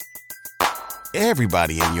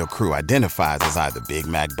Everybody in your crew identifies as either Big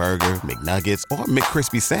Mac Burger, McNuggets, or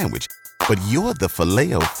McCrispy Sandwich. But you're the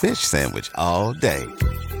Filet-O-Fish Sandwich all day.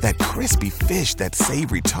 That crispy fish, that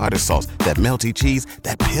savory tartar sauce, that melty cheese,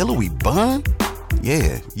 that pillowy bun.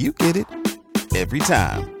 Yeah, you get it. Every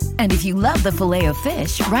time. And if you love the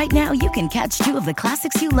Filet-O-Fish, right now you can catch 2 of the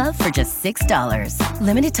classics you love for just $6.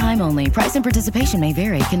 Limited time only. Price and participation may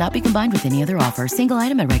vary. Cannot be combined with any other offer. Single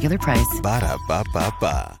item at regular price.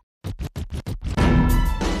 Ba-da-ba-ba-ba.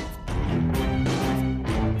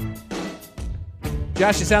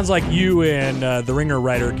 Josh, it sounds like you and the Ringer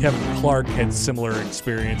writer Kevin Clark had similar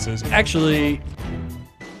experiences. Actually,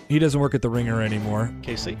 he doesn't work at the Ringer anymore.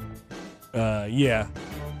 KC? Yeah.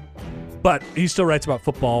 But he still writes about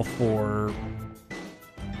football for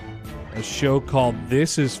a show called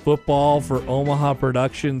This is Football for Omaha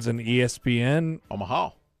Productions and ESPN.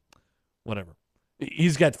 Omaha. Whatever.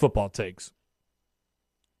 He's got football takes.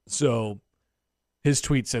 So his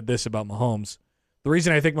tweet said this about Mahomes. The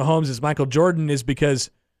reason I think Mahomes is Michael Jordan is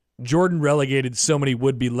because Jordan relegated so many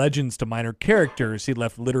would-be legends to minor characters. He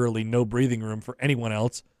left literally no breathing room for anyone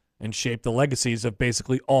else and shaped the legacies of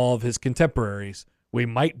basically all of his contemporaries. We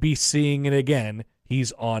might be seeing it again.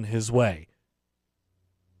 He's on his way.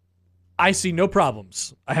 I see no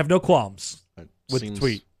problems. I have no qualms with the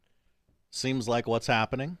tweet. Seems like what's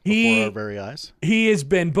happening before our very eyes. He has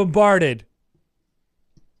been bombarded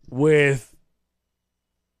with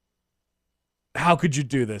how could you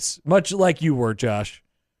do this? Much like you were, Josh.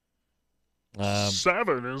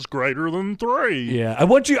 7 is greater than 3. Yeah, I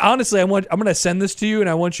want you. Honestly, I'm going to send this to you, and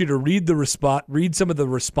I want you to read some of the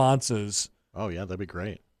responses. Oh yeah, that'd be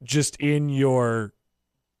great. Just in your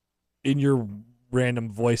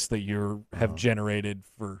random voice that you have generated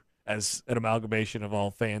for as an amalgamation of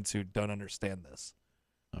all fans who don't understand this.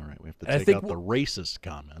 All right, we have to take out the racist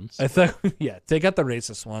comments. Take out the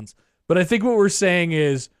racist ones. But I think what we're saying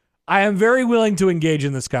is, I am very willing to engage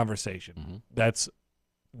in this conversation. Mm-hmm.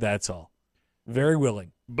 That's all. Very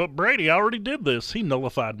willing. But Brady already did this. He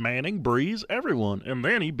nullified Manning, Breeze, everyone, and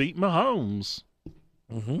then he beat Mahomes.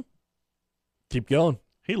 Mm-hmm. Keep going.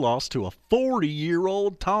 He lost to a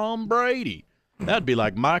 40-year-old Tom Brady. That'd be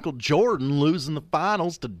like Michael Jordan losing the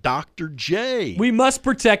finals to Dr. J. We must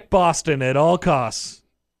protect Boston at all costs.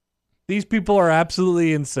 These people are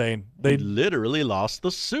absolutely insane. They literally lost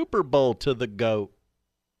the Super Bowl to the GOAT.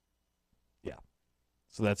 Yeah.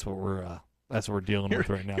 So that's what we're dealing with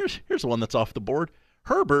right now. Here's one that's off the board.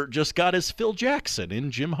 Herbert just got his Phil Jackson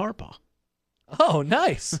in Jim Harbaugh. Oh,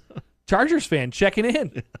 nice. Chargers fan checking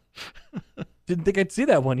in. Didn't think I'd see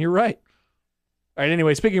that one. You're right. All right,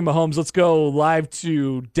 anyway, speaking of Mahomes, let's go live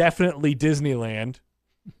to definitely Disneyland,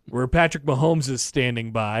 where Patrick Mahomes is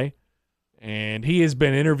standing by, and he has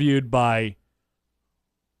been interviewed by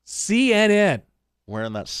CNN.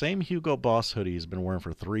 Wearing that same Hugo Boss hoodie he's been wearing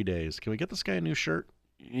for 3 days. Can we get this guy a new shirt?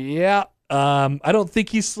 Yeah. I don't think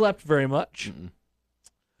he slept very much.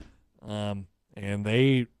 And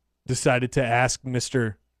they decided to ask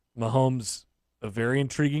Mr. Mahomes a very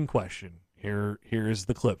intriguing question. Here is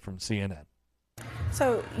the clip from CNN.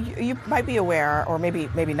 So you might be aware, or maybe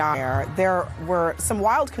not aware, there were some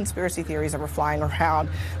wild conspiracy theories that were flying around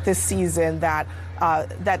this season that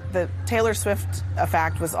the Taylor Swift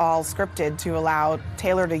effect was all scripted to allow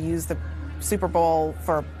Taylor to use the Super Bowl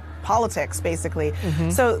for politics, basically. Mm-hmm.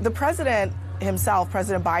 So the president himself,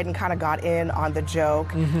 President Biden, kind of got in on the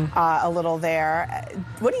joke a little there.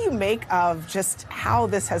 What do you make of just how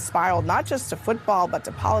this has spiraled, not just to football, but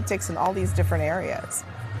to politics and all these different areas?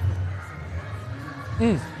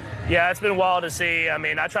 Yeah, it's been wild to see. I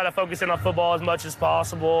mean, I try to focus in on football as much as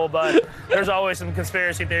possible, but there's always some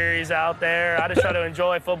conspiracy theories out there. I just try to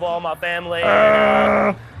enjoy football with my family.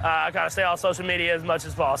 And, I kind of stay on social media as much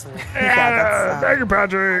as possible. Thank you,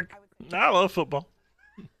 Patrick. I love football.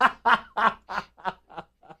 That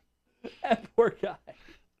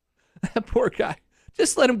poor guy.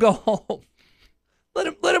 Just let him go home. Let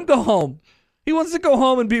him go home. He wants to go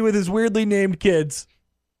home and be with his weirdly named kids.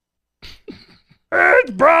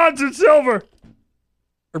 It's bronze and silver.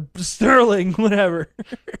 Or sterling, whatever.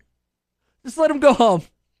 Just let him go home.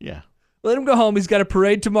 Yeah. Let him go home. He's got a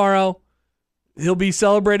parade tomorrow. He'll be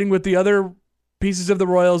celebrating with the other pieces of the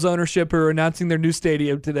Royals ownership who are announcing their new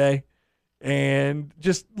stadium today. And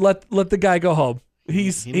just let the guy go home.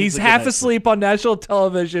 He's half asleep on national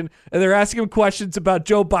television, and they're asking him questions about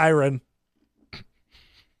Joe Byron.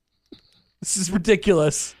 This is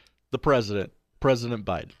ridiculous. The President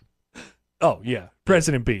Biden. Oh, yeah.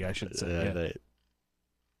 President B, I should say. Yeah.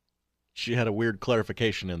 She had a weird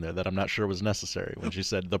clarification in there that I'm not sure was necessary when she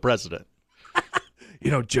said the president.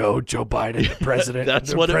 Joe Biden, the president.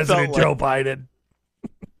 That's what President it felt like. Joe Biden.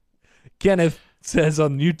 Kenneth says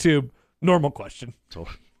on YouTube, normal question.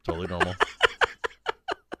 Totally normal.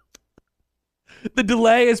 The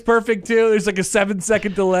delay is perfect, too. There's like a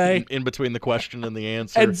 7-second delay. In between the question and the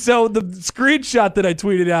answer. And so the screenshot that I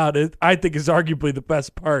tweeted out, I think is arguably the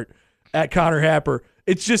best part at Connor Happer.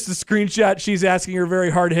 It's just a screenshot. She's asking her very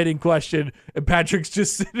hard-hitting question, and Patrick's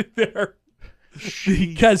just sitting there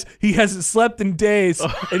because he hasn't slept in days,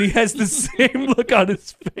 and he has the same look on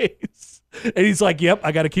his face. And he's like, yep,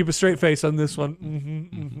 I got to keep a straight face on this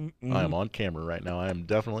one. I am on camera right now. I am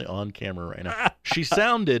definitely on camera right now. She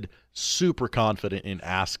sounded super confident in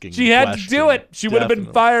asking She had to do it. She would have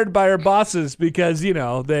been fired by her bosses because,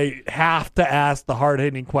 they have to ask the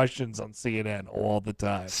hard-hitting questions on CNN all the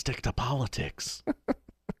time. Stick to politics.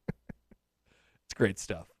 It's great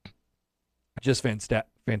stuff. Just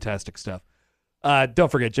fantastic stuff. Don't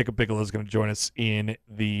forget, Jacob Bigelow is going to join us in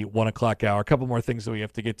the 1 o'clock hour. A couple more things that we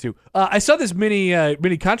have to get to. I saw this mini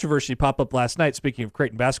controversy pop up last night. Speaking of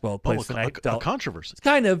Creighton basketball, plays tonight. A controversy. It's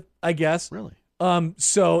kind of, I guess. Really?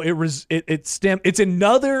 So it's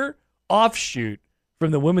another offshoot from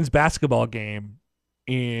the women's basketball game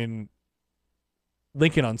in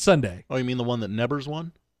Lincoln on Sunday. Oh, you mean the one that Nebbers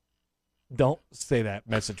won? Don't say that,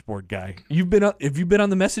 message board guy. Have you been on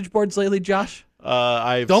the message boards lately, Josh?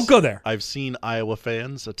 Don't go there. I've seen Iowa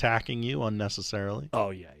fans attacking you unnecessarily. Oh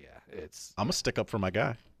yeah. I'm gonna stick up for my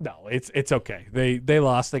guy. No, it's okay. They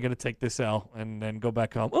lost. They got to take this L and then go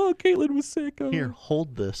back home. Oh, Caitlin was sick. Oh. Here,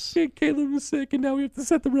 hold this. Caitlin was sick, and now we have to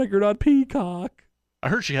set the record on Peacock. I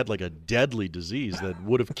heard she had like a deadly disease that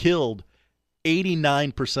would have killed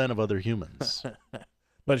 89% of other humans.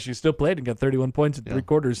 But she still played and got 31 points in 3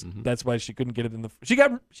 quarters. Mm-hmm. That's why she couldn't get it in the. She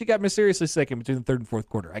got mysteriously sick in between the 3rd and 4th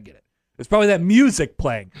quarter. I get it. It's probably that music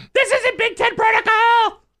playing. This isn't Big Ten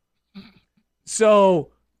protocol. So,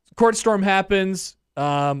 court storm happens.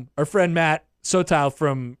 Our friend Matt Sotow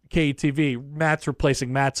from KETV. Matt's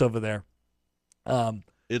replacing Matt's over there.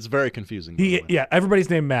 It's very confusing. Yeah,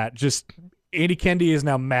 everybody's named Matt. Just Andy Kendi is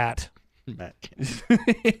now Matt. Matt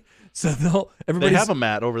Kendi. So they have a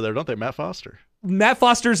Matt over there, don't they? Matt Foster. Matt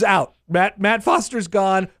Foster's out. Matt Foster's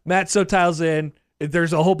gone. Matt Sotow's in.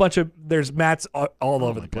 There's a whole bunch of Matts all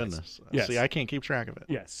over the place. Goodness. Yes. See, I can't keep track of it.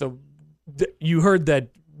 Yes. So you heard that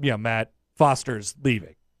Matt Foster's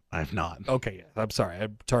leaving. I have not. Okay, yeah. I'm sorry. I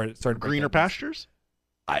started greener pastures?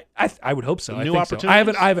 I would hope so. New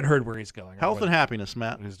opportunities? So. I haven't heard where he's going. Health and happiness,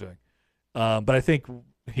 Matt. What he's doing. But I think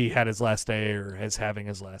he had his last day or is having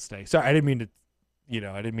his last day. Sorry, I didn't mean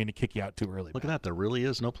to kick you out too early. Look at that. There really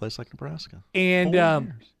is no place like Nebraska.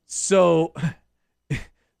 And so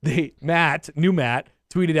new Matt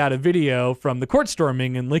tweeted out a video from the court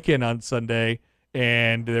storming in Lincoln on Sunday,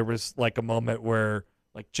 and there was like a moment where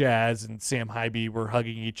like Jazz and Sam Hybe were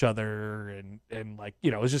hugging each other, and like,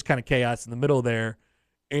 it was just kind of chaos in the middle there.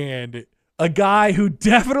 And a guy who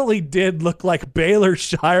definitely did look like Baylor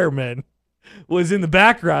Shireman was in the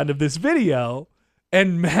background of this video,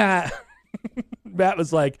 and Matt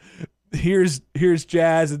was like, here's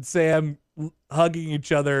Jazz and Sam hugging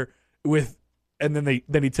each other with, and then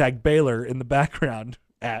he tagged Baylor in the background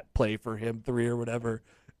at play for him 3 or whatever.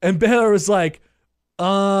 And Baylor was like,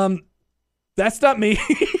 that's not me.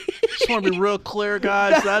 Just want to be real clear,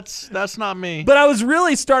 guys. That's not me. But I was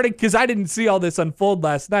really starting, because I didn't see all this unfold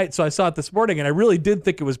last night, so I saw it this morning, and I really did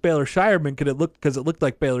think it was Baylor Shireman because it looked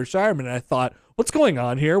like Baylor Shireman, and I thought, what's going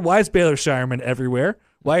on here? Why is Baylor Shireman everywhere?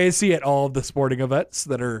 Why is he at all of the sporting events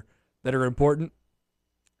that are important?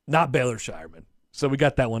 Not Baylor Shireman. So we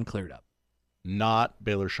got that one cleared up. Not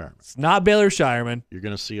Baylor Shireman. It's not Baylor Shireman. You're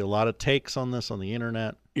going to see a lot of takes on this on the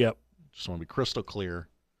internet. Yep. Just want to be crystal clear.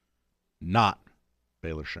 Not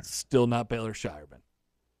Baylor Shireman. Still not Baylor Shireman.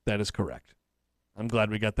 That is correct. I'm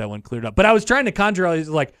glad we got that one cleared up. But I was trying to conjure all these,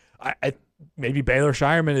 like, maybe Baylor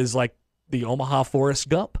Shireman is like the Omaha Forrest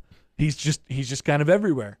Gump. He's just kind of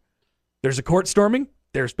everywhere. There's a court storming.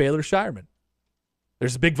 There's Baylor Shireman.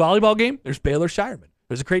 There's a big volleyball game. There's Baylor Shireman.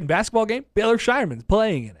 There's a Creighton basketball game. Baylor Shireman's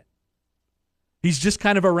playing in it. He's just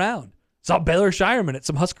kind of around. Saw Baylor Shireman at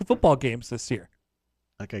some Husker football games this year.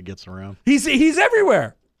 That guy gets around. He's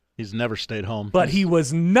everywhere. He's never stayed home. But he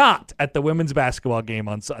was not at the women's basketball game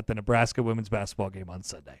at the Nebraska women's basketball game on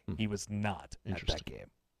Sunday. He was not at that game.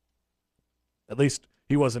 At least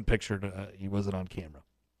he wasn't pictured. He wasn't on camera.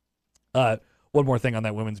 One more thing on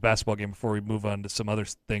that women's basketball game before we move on to some other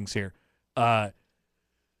things here.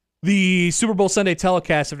 The Super Bowl Sunday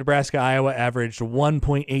telecast of Nebraska-Iowa averaged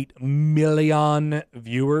 1.8 million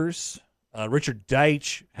viewers. Richard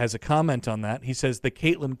Deitch has a comment on that. He says the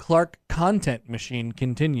Caitlin Clark content machine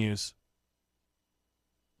continues.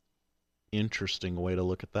 Interesting way to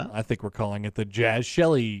look at that. I think we're calling it the Jazz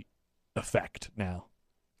Shelley effect now.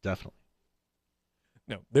 Definitely.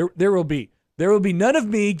 There will be none of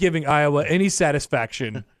me giving Iowa any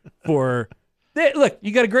satisfaction for. Look,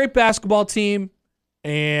 you got a great basketball team,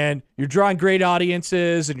 and you're drawing great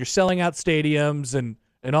audiences, and you're selling out stadiums, and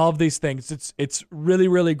all of these things. It's really,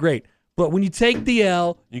 really great. But when you take the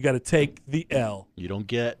L, you got to take the L. You don't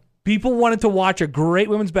get. People wanted to watch a great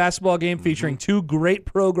women's basketball game featuring two great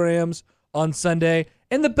programs on Sunday,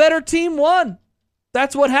 and the better team won.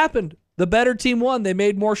 That's what happened. The better team won. They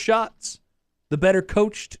made more shots. The better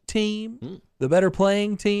coached team, the better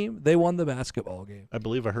playing team, they won the basketball game. I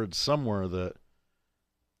believe I heard somewhere that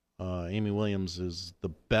Amy Williams is the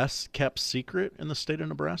best kept secret in the state of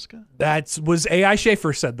Nebraska. That was A.I.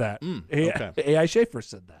 Schaefer said that. Okay. A.I. Schaefer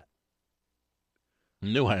said that.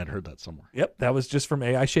 Knew I had heard that somewhere. Yep, that was just from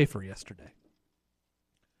A.I. Schaefer yesterday.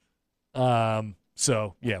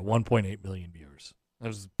 So, yeah, 1.8 million viewers. That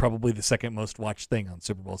was probably the second most watched thing on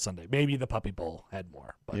Super Bowl Sunday. Maybe the Puppy Bowl had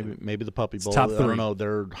more. But maybe the Puppy Bowl. Top 3. I don't know.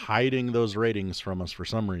 They're hiding those ratings from us for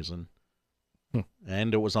some reason.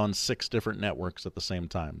 And it was on 6 different networks at the same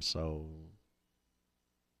time. So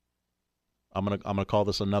I'm gonna call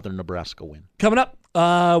this another Nebraska win. Coming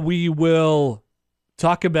up, we will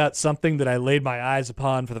talk about something that I laid my eyes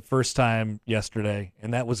upon for the first time yesterday,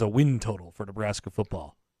 and that was a win total for Nebraska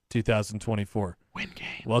football 2024. Win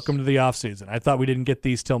games. Welcome to the offseason. I thought we didn't get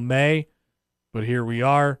these till May, but here we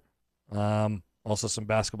are. Also some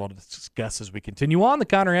basketball to discuss as we continue on the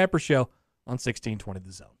Connor Hamper Show on 1620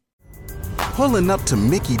 The Zone. Pulling up to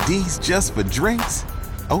Mickey D's just for drinks?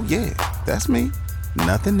 Oh yeah, that's me.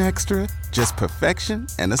 Nothing extra, just perfection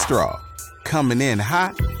and a straw. Coming in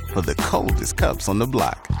hot for the coldest cups on the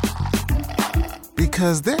block.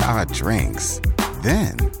 Because there are drinks.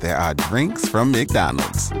 Then there are drinks from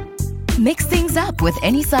McDonald's. Mix things up with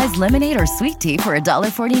any size lemonade or sweet tea for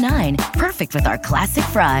 $1.49. Perfect with our classic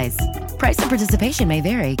fries. Price and participation may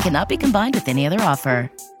vary. Cannot be combined with any other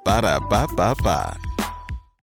offer. Ba-da-ba-ba-ba.